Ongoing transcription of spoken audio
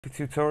The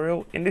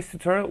tutorial. In this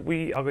tutorial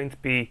we are going to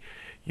be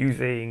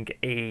creating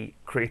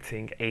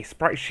a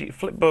Spritesheet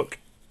flipbook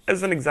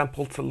as an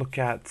example to look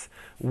at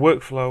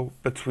workflow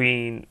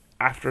between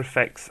After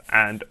Effects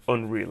and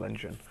Unreal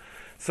Engine.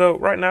 So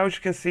right now, as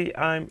you can see,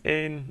 I'm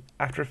in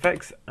After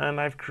Effects and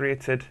I've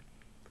created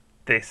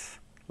this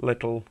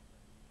little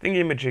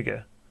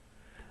thingy-majigger.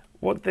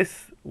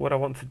 What I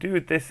want to do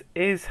with this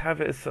is have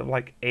it as sort of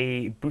like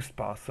a boost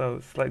bar. So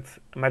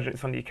imagine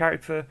it's on your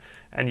character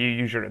and you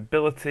use your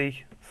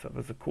ability, so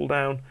there's a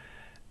cooldown,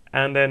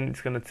 and then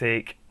it's going to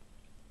take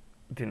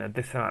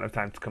this amount of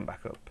time to come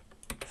back up.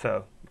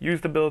 So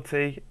use the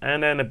ability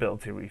and then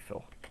ability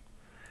refill.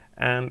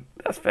 And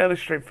that's fairly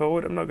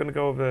straightforward. I'm not going to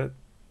go over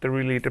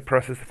the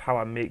process of how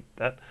I make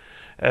that.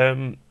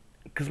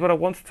 Because what I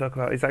want to talk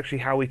about is actually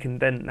how we can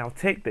then now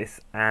take this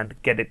and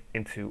get it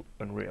into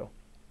Unreal.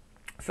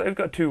 So we've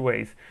got two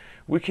ways.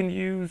 We can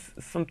use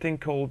something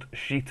called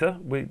Sheeta,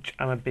 which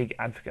I'm a big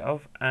advocate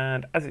of,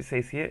 and as it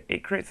says here,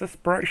 it creates a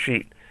sprite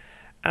sheet,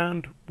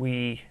 and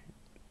we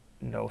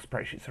know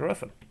sprite sheets are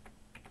awesome.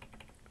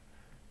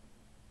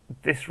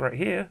 This right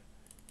here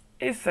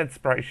is said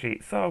sprite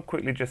sheet, so I've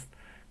quickly just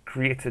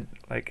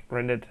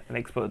rendered and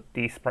exported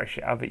the sprite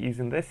sheet out of it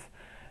using this,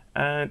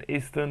 and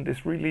it's done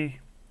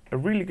a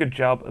really good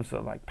job of sort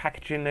of like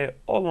packaging it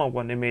all on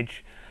one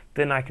image.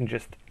 Then I can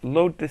just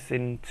load this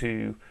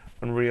into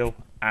Unreal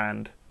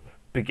and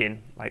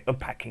begin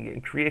unpacking it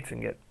and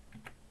creating it.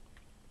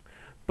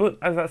 But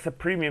as that's a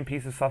premium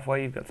piece of software,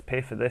 you've got to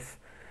pay for this.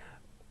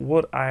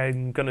 What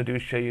I'm going to do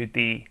is show you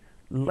the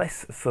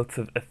less sort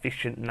of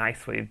efficient,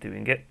 nice way of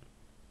doing it,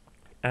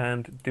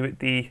 and do it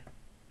the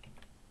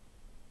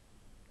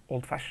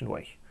old-fashioned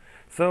way.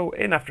 So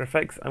in After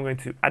Effects, I'm going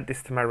to add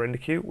this to my render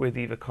queue with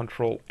either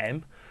Control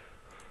M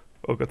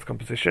or go to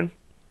Composition,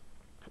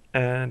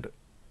 and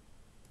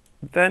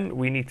then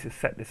we need to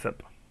set this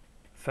up.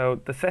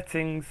 So the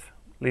settings,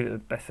 leave it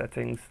at best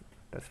settings,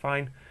 that's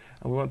fine.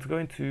 And we want to go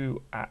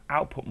into our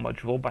output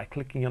module by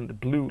clicking on the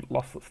blue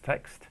lossless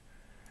text.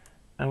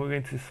 And we're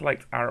going to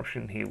select our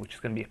option here, which is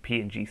going to be a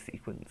PNG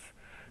sequence.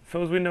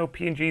 So as we know,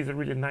 PNGs are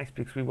really nice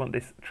because we want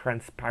this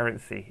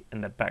transparency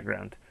in the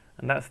background.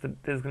 And this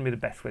is going to be the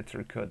best way to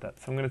record that.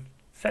 So I'm going to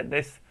set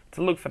this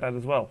to look for that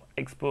as well.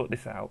 Export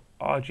this out,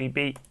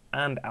 RGB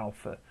and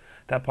alpha.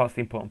 That part's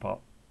the important part.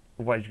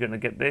 Otherwise you're going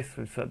to get this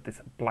with sort of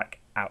this black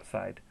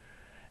outside.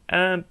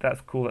 And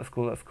that's cool, that's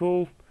cool, that's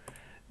cool.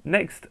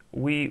 Next,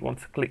 we want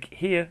to click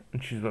here and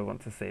choose where we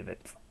want to save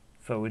it.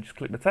 So we just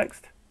click the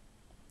text,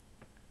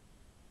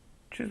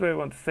 choose where we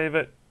want to save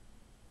it,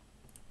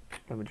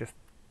 and we just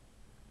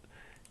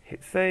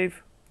hit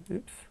save.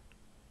 Oops.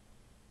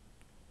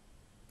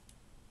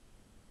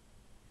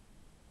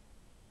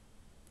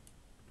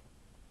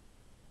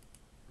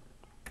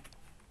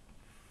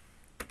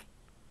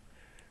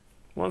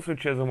 Once we've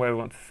chosen where we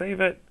want to save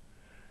it,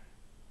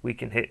 we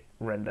can hit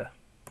render.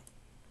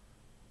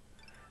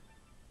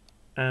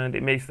 And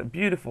it makes a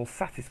beautiful,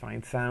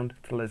 satisfying sound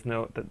to let us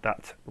know that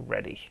that's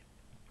ready.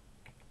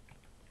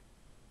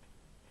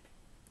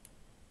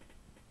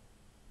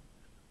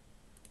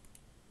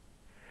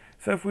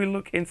 So if we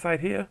look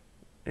inside here,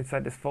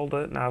 inside this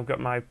folder, now I've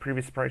got my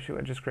previous sprite sheet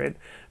I just created,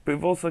 but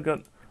we've also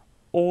got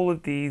all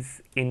of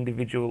these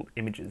individual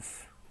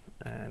images.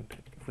 And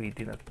if we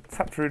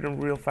tap through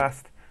them real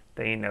fast,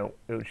 then it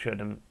would show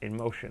them in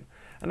motion.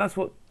 And that's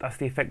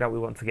the effect that we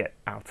want to get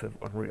out of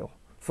Unreal.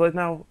 So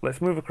now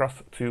let's move across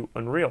to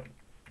Unreal.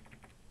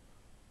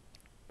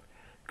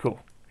 Cool,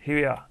 here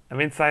we are. I'm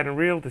inside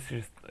Unreal. This is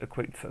just a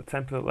quick sort of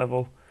template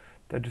level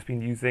that I've just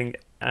been using,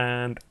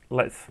 and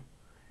let's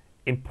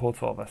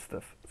import all that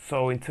stuff.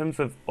 So in terms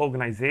of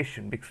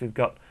organization, because we've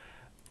got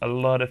a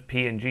lot of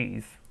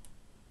PNGs,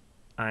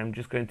 I'm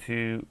just going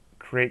to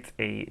create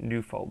a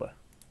new folder.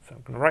 So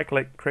I'm going to right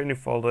click, create a new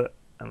folder,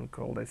 and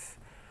call this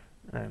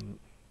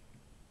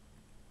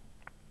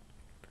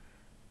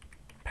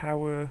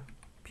Power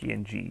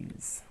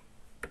PNGs,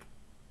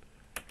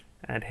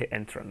 and hit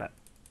enter on that.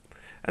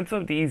 And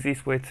so the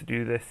easiest way to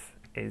do this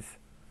is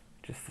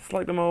just to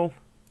select them all,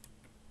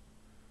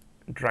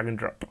 drag and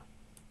drop,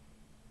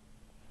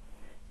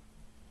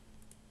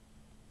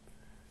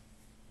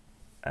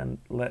 and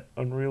let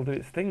Unreal do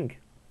its thing.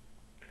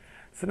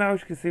 So now,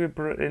 as you can see, we've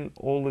brought in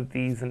all of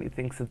these and it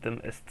thinks of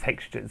them as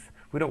textures.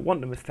 We don't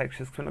want them as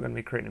textures because we're not going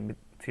to be creating a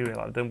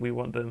material out of them. We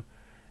want them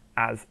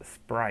as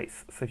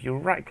sprites. So if you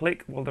right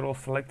click while they're all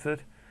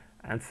selected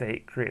and say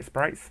create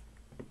sprites,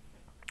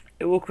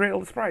 it will create all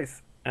the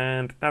sprites.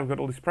 And now we've got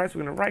all these sprites,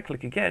 we're going to right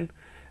click again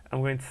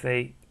and we're going to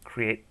say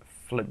create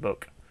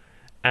flipbook.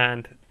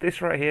 And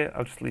this right here,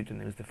 I'll just leave the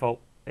name as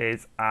default,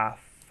 is our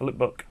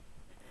flipbook.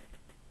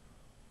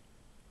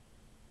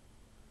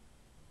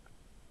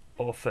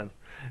 Awesome.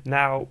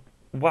 Now,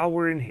 while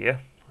we're in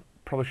here,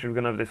 probably should have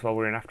gone over this while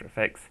we're in After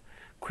Effects.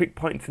 Quick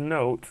point to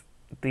note,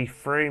 the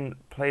frame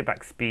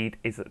playback speed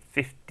is at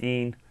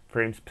 15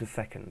 frames per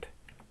second.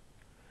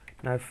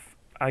 Now if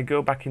I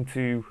go back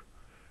into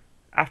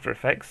After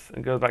Effects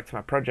and go back to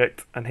my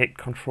project and hit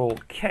Control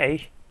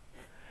K,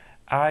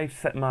 I've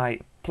set my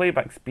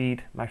playback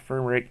speed, my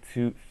frame rate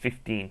to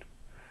 15.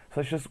 So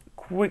let's just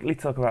quickly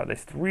talk about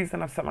this. The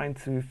reason I've set mine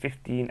to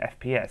 15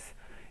 FPS,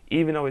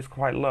 even though it's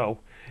quite low,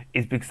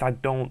 is because I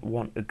don't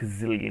want a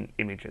gazillion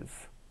images.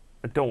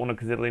 I don't want a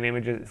gazillion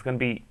images. It's going to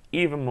be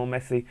even more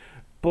messy,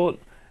 but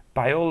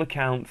by all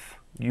accounts,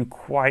 you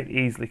quite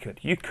easily could.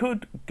 You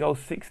could go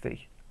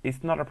 60.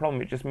 It's not a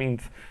problem. It just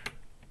means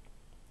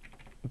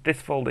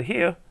this folder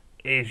here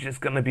is just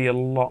going to be a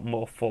lot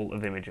more full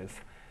of images.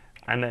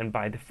 And then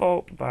by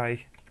default,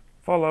 by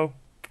follow,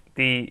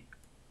 the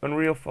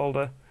Unreal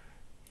folder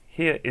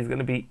here is going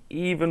to be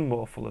even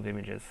more full of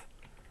images.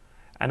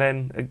 And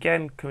then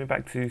again, coming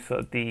back to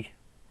sort of the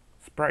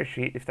sprite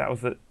sheet, if that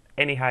was at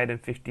any higher than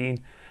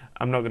 15,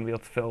 I'm not going to be able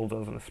to fill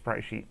those on a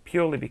sprite sheet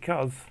purely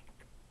because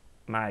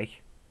my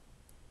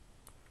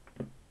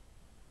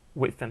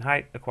width and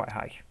height are quite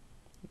high.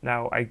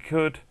 Now I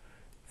could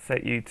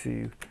set you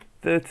to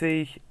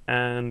 30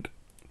 and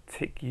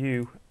tick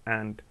you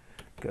and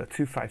go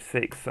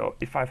 256. So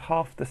if I've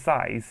half the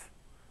size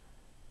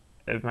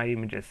of my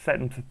images, set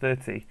them to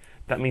 30,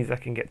 that means I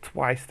can get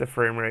twice the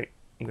frame rate.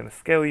 I'm going to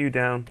scale you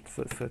down,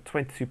 so it's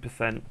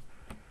 22%,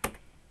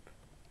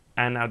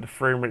 and now the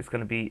frame rate is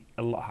going to be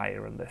a lot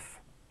higher on this.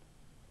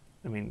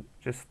 I mean,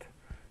 just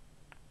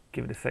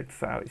give it a sec to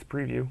set out its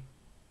preview.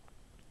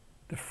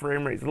 The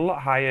frame rate is a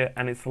lot higher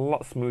and it's a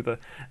lot smoother,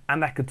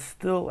 and I could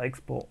still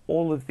export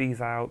all of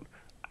these out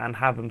and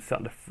have them set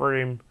on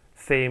the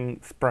same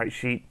sprite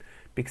sheet,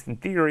 because in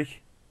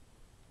theory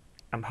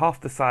I'm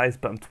half the size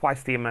but I'm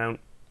twice the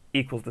amount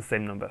equals the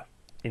same number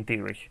in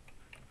theory.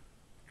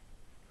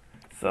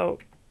 So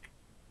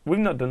we've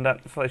not done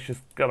that, so let's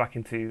just go back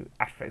into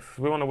After Effects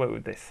because we want to work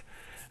with this.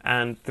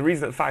 And the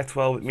reason at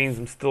 512, it means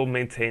I'm still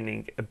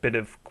maintaining a bit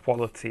of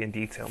quality and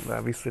detail. But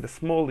obviously the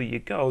smaller you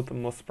go, the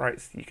more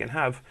sprites you can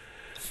have,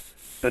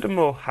 but the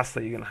more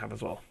hassle you're going to have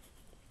as well.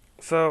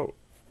 So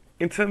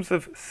in terms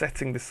of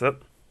setting this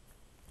up,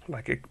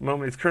 like at the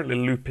moment it's currently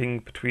looping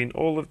between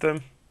all of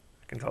them.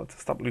 I can tell it to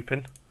stop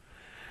looping.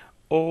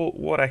 Or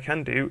what I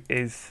can do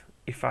is,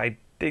 if I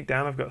dig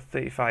down, I've got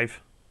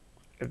 35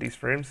 of these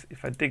frames.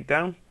 If I dig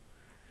down,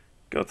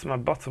 go to my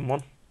bottom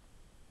one,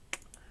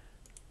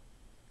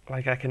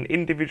 like I can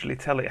individually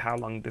tell it how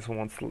long this one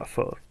wants to last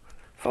for.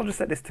 So I'll just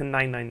set this to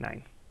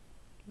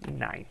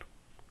 999.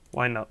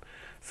 Why not?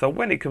 So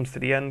when it comes to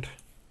the end,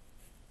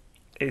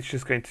 it's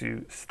just going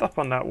to stop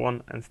on that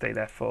one and stay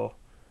there for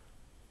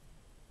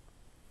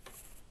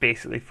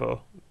basically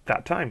for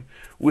that time,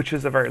 which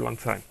is a very long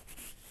time.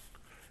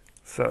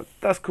 So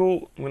that's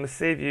cool. I'm going to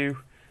save you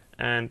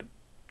and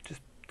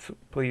just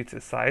pull you to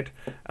the side,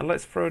 and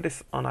let's throw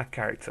this on our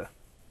character.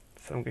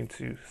 So I'm going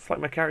to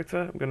select my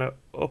character, I'm going to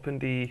open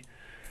the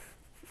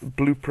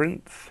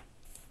blueprints,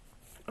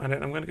 and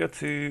then I'm going to go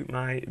to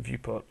my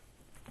viewport.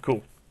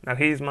 Cool. Now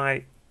here's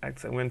my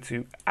actor. I'm going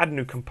to add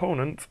new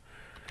component,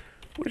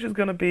 which is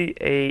going to be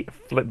a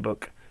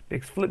flipbook,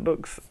 because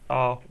flipbooks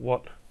are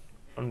what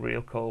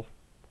Unreal call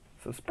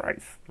so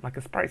sprites, like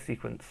a sprite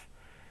sequence.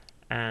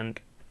 And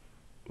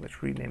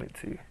let's rename it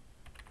to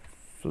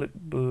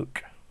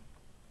flipbook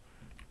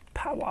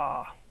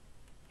power.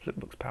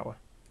 Flipbook's power.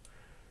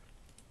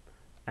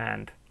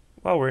 And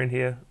while we're in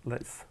here,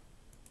 let's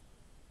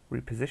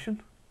reposition.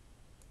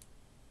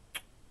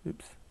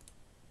 Oops.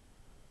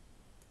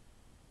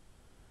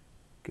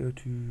 Go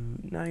to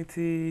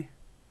 90.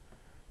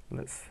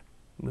 Let's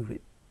move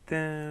it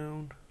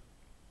down.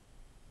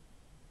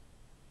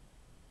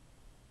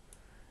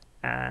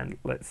 And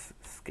let's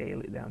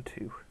scale it down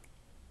too.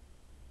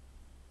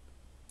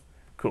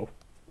 Cool.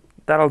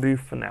 That'll do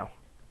for now.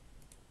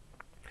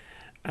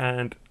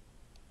 And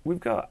we've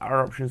got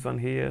our options on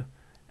here.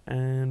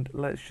 And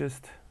let's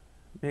just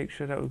make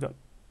sure that we've got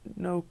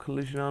no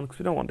collision on, because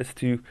we don't want this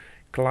to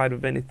collide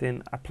with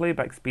anything. Our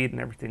playback speed and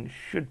everything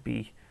should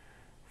be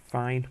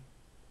fine.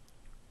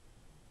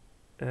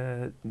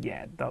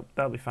 Yeah,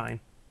 that'll be fine.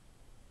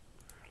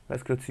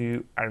 Let's go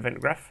to our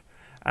event graph,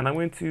 and I'm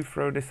going to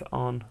throw this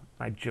on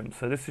my jump.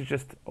 So this is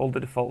just all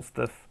the default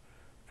stuff,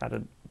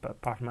 added, but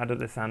apart from added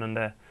the sound on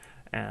there.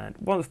 And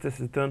once this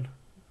is done,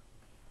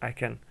 I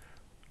can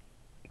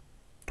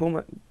pull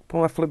my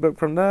flipbook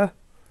from there,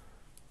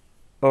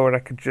 or I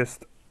could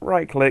just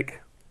right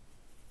click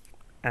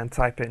and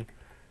type in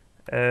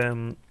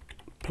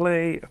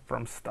play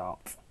from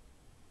start.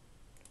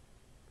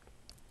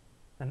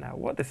 And now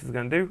what this is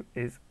going to do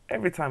is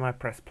every time I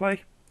press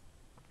play,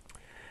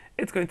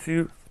 it's going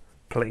to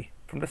play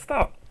from the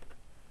start.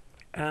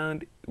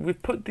 And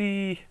we've put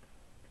the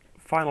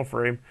final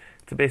frame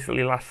to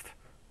basically last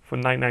for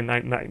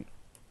 9999.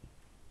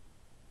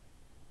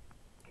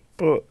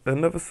 But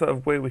another sort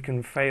of way we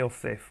can fail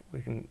safe,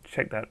 we can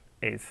check that,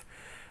 is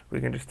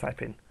we can just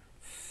type in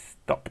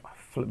stop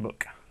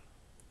flipbook.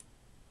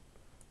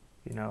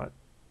 You know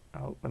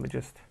what? Let me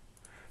just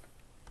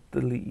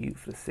delete you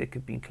for the sake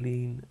of being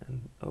clean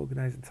and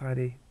organized and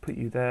tidy. Put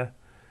you there.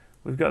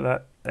 We've got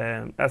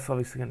that. That's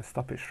obviously going to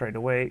stop it straight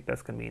away.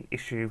 That's going to be an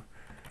issue.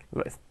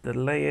 Let's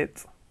delay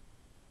it.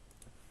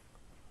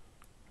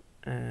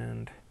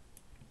 And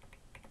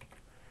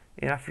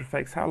in After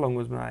Effects, how long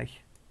was my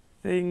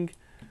thing?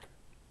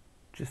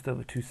 just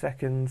over 2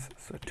 seconds,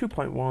 so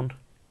 2.1.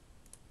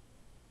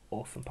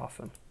 Awesome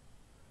possum.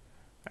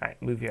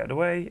 Alright, move you out of the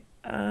way,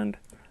 and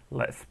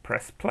let's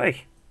press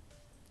play.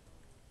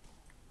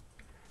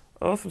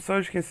 Awesome, so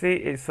as you can see,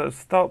 it sort of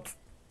stops,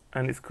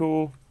 and it's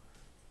cool.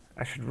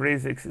 I should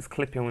raise it because it's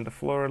clipping on the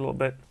floor a little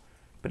bit.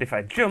 But if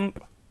I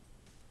jump,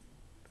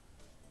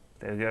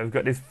 there we go, I've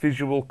got this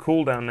visual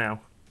cooldown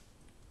now.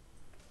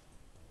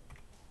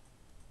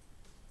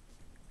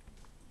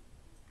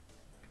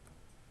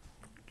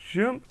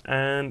 Jump,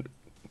 and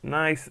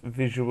nice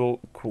visual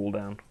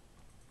cooldown.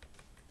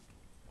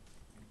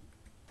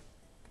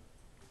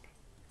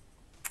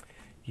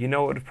 You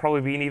know what would have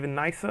probably been even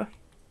nicer?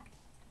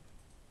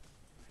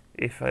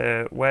 If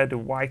where the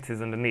white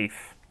is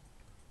underneath,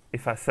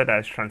 if I said that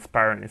it's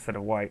transparent instead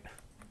of white.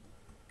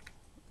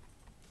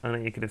 And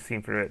then you could have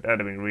seen through it. That would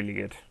have been really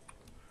good.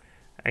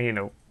 And you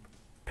know,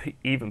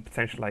 even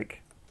potentially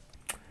like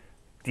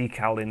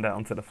decaling that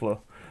onto the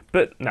floor.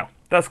 But no,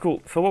 that's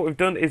cool. So what we've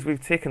done is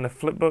we've taken the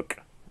flipbook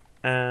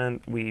and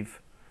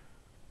we've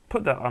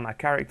put that on our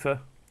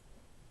character.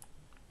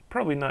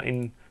 Probably not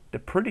in the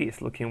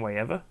prettiest looking way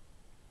ever.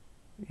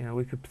 You know,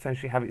 we could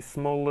potentially have it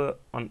smaller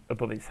on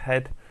above its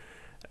head,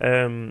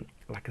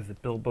 like as a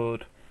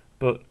billboard.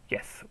 But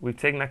yes, we've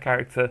taken our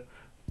character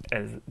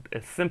as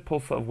a simple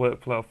sort of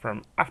workflow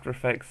from After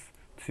Effects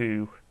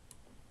to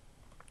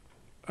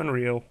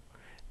Unreal,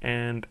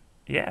 and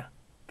yeah,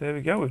 there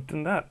we go, we've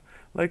done that.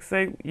 Like I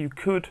say, you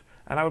could,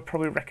 and I would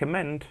probably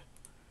recommend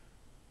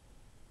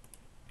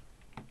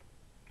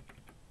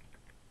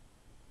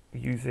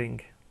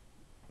using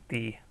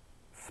the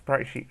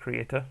Spreadsheet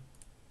Creator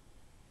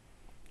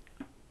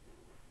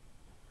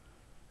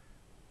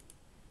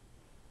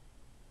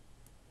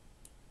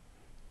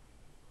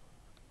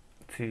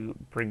to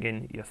bring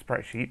in your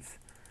spreadsheets.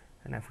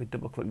 And if we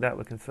double click that,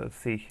 we can sort of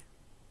see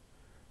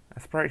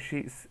our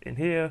spreadsheets in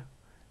here,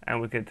 and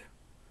we could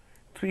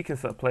tweak and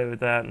sort of play with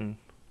that and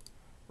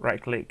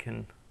right click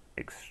and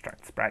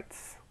extract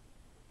sprites.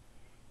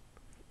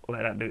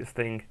 Let that do its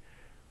thing.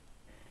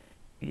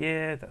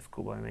 Yeah, that's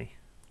cool by me.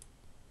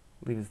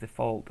 Leave as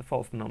default.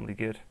 Default's normally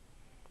good.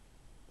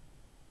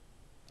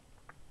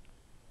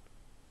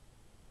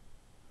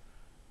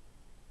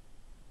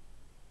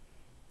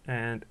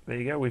 And there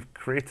you go, we've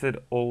created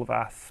all of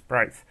our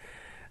sprites.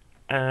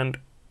 And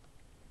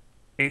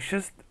it's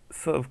just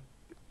sort of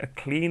a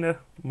cleaner,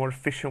 more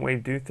efficient way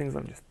of doing things.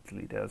 I'll just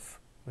delete those,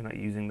 we're not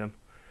using them.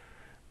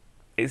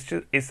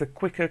 It's a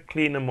quicker,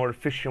 cleaner, more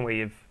efficient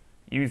way of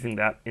using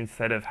that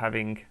instead of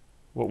having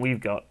what we've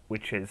got,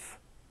 which is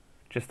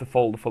just a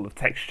folder full of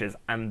textures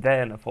and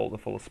then a folder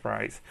full of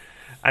sprites.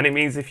 And it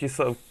means if you're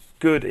sort of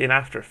good in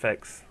After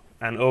Effects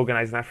and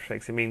organizing After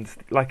Effects, it means,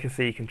 like I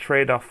say, you can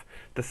trade off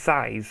the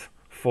size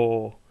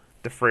for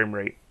the frame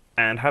rate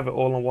and have it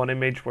all on one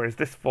image, whereas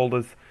this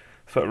folder's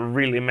sort of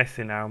really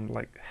messy now. I'm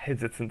like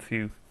hesitant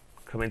to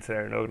come into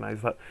there and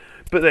organize that.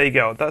 But there you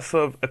go, that's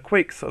sort of a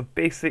quick sort of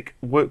basic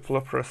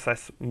workflow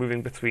process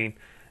moving between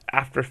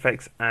After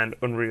Effects and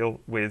Unreal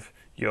with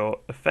your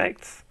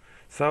effects.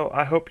 So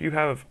I hope you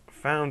have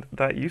found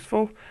that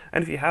useful,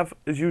 and if you have,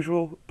 as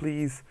usual,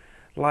 please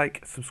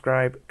like,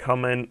 subscribe,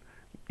 comment.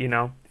 You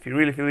know, if you're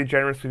really feeling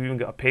generous, we've even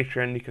got a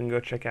Patreon you can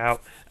go check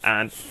out.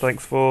 And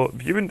thanks for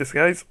viewing this,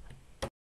 guys.